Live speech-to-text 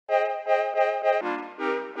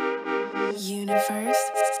Universe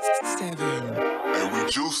 7. And we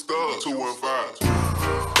juiced up 215.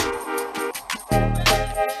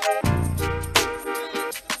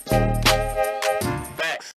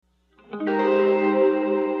 Facts.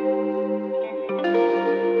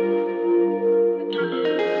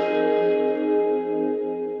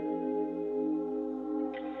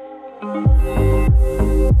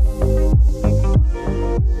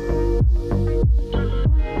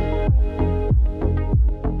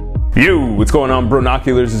 Yo, what's going on,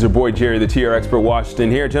 Bronoculars? This is your boy Jerry, the TR Expert Washington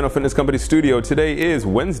here at General Fitness Company Studio. Today is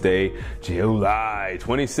Wednesday, July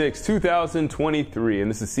 26, 2023, and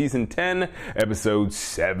this is Season 10, Episode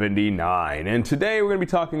 79. And today we're going to be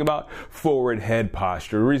talking about forward head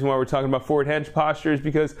posture. The reason why we're talking about forward head posture is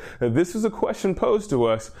because this was a question posed to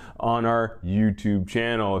us on our YouTube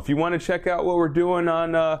channel. If you want to check out what we're doing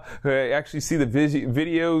on, actually see the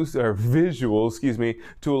visuals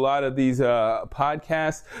to a lot of these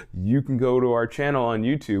podcasts, you can go to our channel on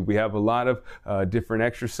YouTube. We have a lot of different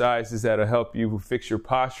exercises that'll help you fix your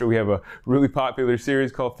posture. We have a really popular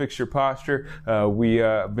series called Fix Your Posture. We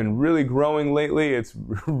have been really growing lately. It's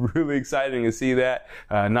really exciting to see that.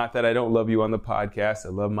 Not that I don't love you on the podcast. I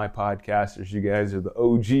love my podcasters. You guys are the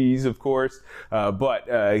OGs, of course. But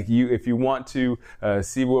if you want to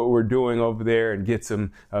see what we're doing over there and get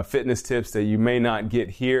some fitness tips that you may not get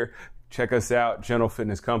here, check us out, General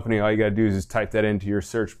Fitness Company. All you got to do is just type that into your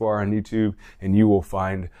search bar on YouTube and you will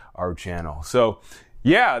find our channel. So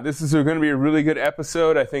yeah, this is going to be a really good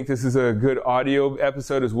episode. I think this is a good audio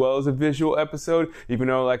episode as well as a visual episode. Even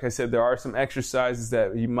though, like I said, there are some exercises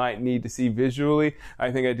that you might need to see visually,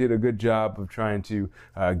 I think I did a good job of trying to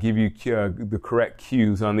give you the correct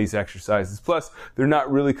cues on these exercises. Plus, they're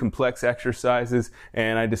not really complex exercises,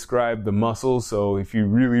 and I described the muscles. So if you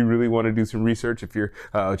really want to do some research, if you're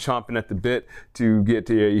chomping at the bit to get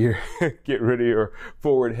to get rid of your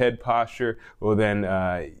forward head posture, well then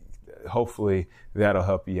hopefully that'll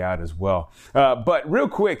help you out as well. But real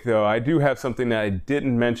quick though, I do have something that I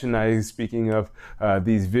didn't mention. Speaking of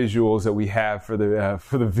these visuals that we have for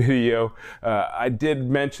the video, I did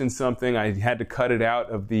mention something. I had to cut it out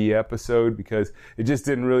of the episode because it just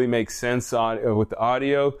didn't really make sense with the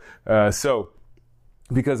audio.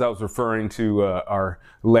 Because I was referring to our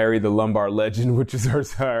Larry the Lumbar Legend, which is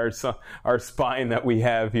our spine that we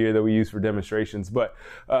have here that we use for demonstrations. But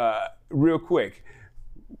real quick,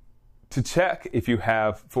 to check if you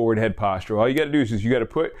have forward head posture, all you got to do is you got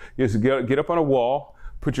to get up on a wall,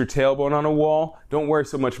 put your tailbone on a wall. Don't worry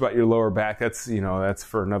so much about your lower back. That's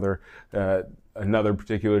for another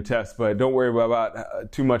particular test, but don't worry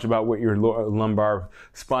about too much about what your lumbar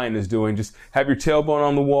spine is doing. Just have your tailbone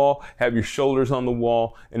on the wall, have your shoulders on the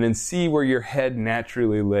wall, and then see where your head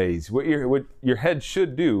naturally lays. What your head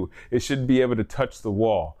should do, it should be able to touch the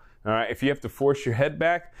wall. All right. If you have to force your head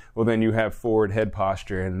back, well, then you have forward head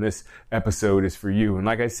posture, and this episode is for you. And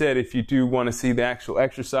like I said, if you do want to see the actual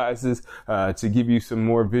exercises to give you some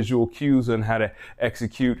more visual cues on how to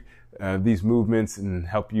execute these movements and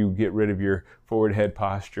help you get rid of your forward head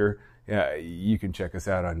posture, you can check us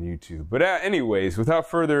out on YouTube. But anyways, without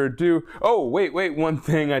further ado, wait, one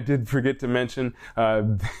thing I did forget to mention.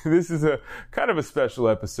 This is a kind of a special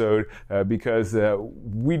episode because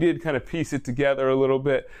we did kind of piece it together a little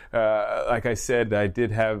bit. Like I said,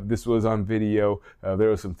 this was on video. There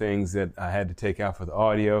were some things that I had to take out for the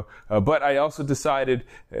audio. But I also decided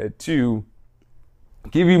to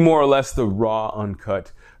give you more or less the raw,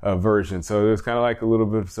 uncut version. So there's kind of like a little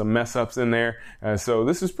bit of some mess ups in there. So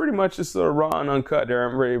this is pretty much just raw and uncut. There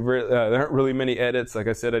aren't really many edits. Like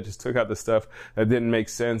I said, I just took out the stuff that didn't make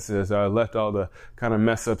sense. As I left all the kind of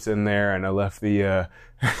mess ups in there, and I left the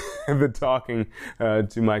the talking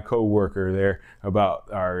to my coworker there about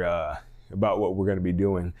about what we're going to be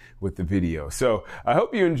doing with the video. So I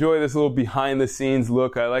hope you enjoy this little behind the scenes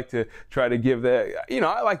look. I like to try to give that,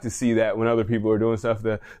 I like to see that when other people are doing stuff,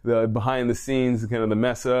 the behind the scenes, kind of the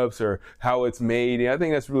mess ups or how it's made. I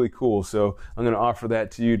think that's really cool. So I'm going to offer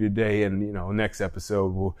that to you today. And, next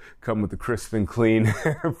episode will come with a crisp and clean,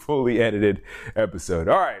 fully edited episode.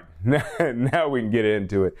 All right. Now we can get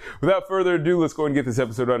into it. Without further ado, let's go and get this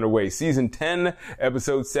episode underway. Season 10,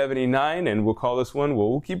 episode 79, and we'll call this one,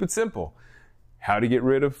 we'll keep it simple. How to get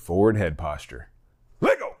rid of forward head posture.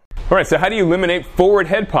 Let go! All right, so how do you eliminate forward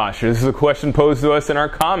head posture? This is a question posed to us in our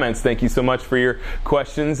comments. Thank you so much for your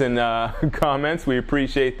questions and comments. We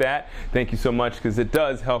appreciate that. Thank you so much because it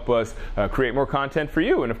does help us create more content for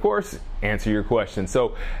you and, of course, answer your questions.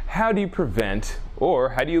 So how do you prevent or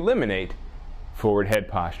how do you eliminate forward head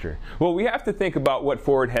posture? Well, we have to think about what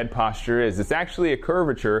forward head posture is. It's actually a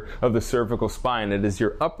curvature of the cervical spine. It is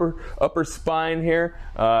your upper spine here.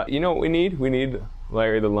 You know what we need? We need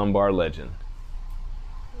Larry the lumbar legend.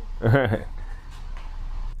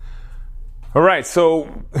 All right, so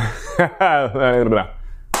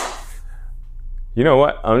you know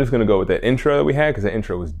what? I'm just going to go with that intro that we had because that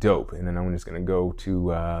intro was dope. And then I'm just going to go to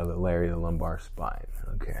the Larry the lumbar spine.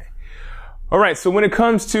 Okay. All right, so when it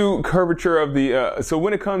comes to curvature of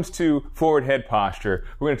when it comes to forward head posture,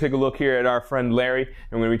 we're going to take a look here at our friend Larry,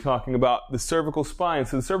 and we're going to be talking about the cervical spine.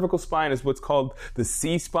 So the cervical spine is what's called the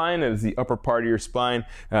C-spine. That is the upper part of your spine.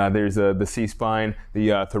 There's the C-spine,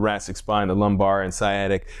 the thoracic spine, the lumbar, and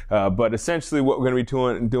sciatic. But essentially what we're going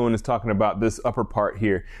to be doing is talking about this upper part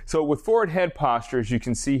here. So with forward head posture, as you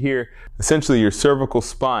can see here, essentially your cervical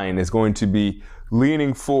spine is going to be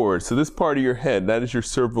leaning forward. So this part of your head, that is your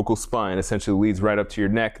cervical spine, essentially leads right up to your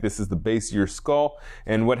neck. This is the base of your skull.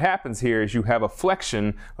 And what happens here is you have a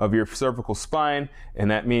flexion of your cervical spine,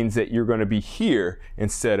 and that means that you're going to be here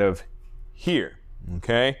instead of here.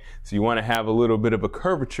 Okay, so you want to have a little bit of a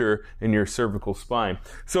curvature in your cervical spine.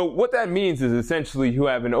 So what that means is essentially you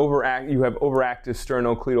have overactive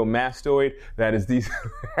sternocleidomastoid. That is these,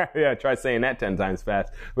 yeah, try saying that 10 times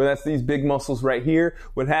fast. But that's these big muscles right here.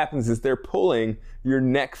 What happens is they're pulling your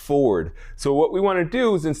neck forward. So what we want to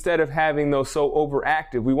do is instead of having those so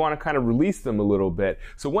overactive, we want to kind of release them a little bit.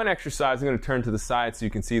 So one exercise, I'm going to turn to the side so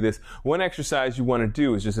you can see this. One exercise you want to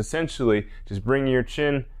do is just essentially just bring your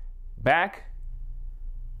chin back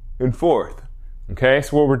and forth. Okay,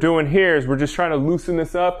 so what we're doing here is we're just trying to loosen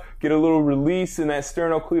this up, get a little release in that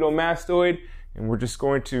sternocleidomastoid, and we're just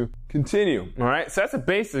going to continue. All right, so that's a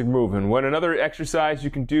basic movement. What another exercise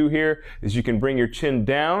you can do here is you can bring your chin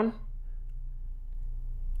down,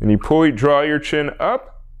 and you draw your chin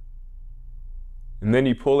up, and then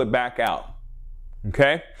you pull it back out.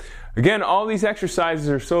 Okay, again, all these exercises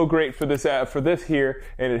are so great for this here,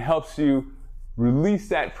 and it helps you release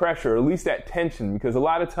that pressure, release that tension, because a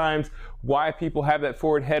lot of times why people have that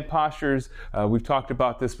forward head postures, we've talked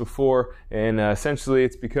about this before, and essentially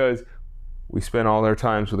it's because we spend all our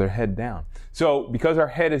times with our head down. So because our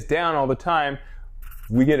head is down all the time,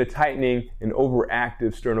 we get a tightening and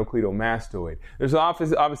overactive sternocleidomastoid. There's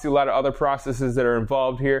obviously a lot of other processes that are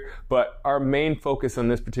involved here, but our main focus on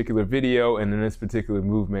this particular video and in this particular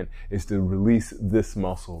movement is to release this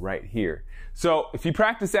muscle right here. So if you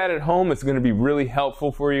practice that at home, it's going to be really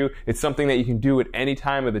helpful for you. It's something that you can do at any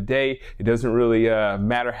time of the day. It doesn't really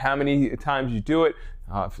matter how many times you do it.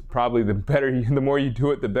 Probably the more you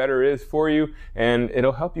do it, the better it is for you, and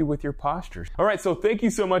it'll help you with your posture. All right, so thank you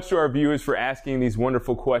so much to our viewers for asking these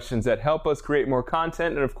wonderful questions that help us create more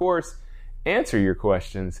content and, of course, answer your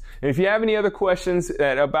questions. And if you have any other questions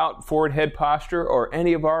about forward head posture or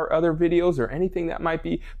any of our other videos or anything that might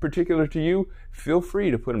be particular to you, feel free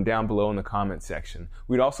to put them down below in the comment section.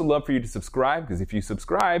 We'd also love for you to subscribe, because if you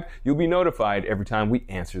subscribe, you'll be notified every time we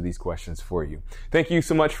answer these questions for you. Thank you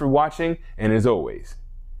so much for watching, and as always,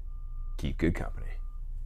 keep good company.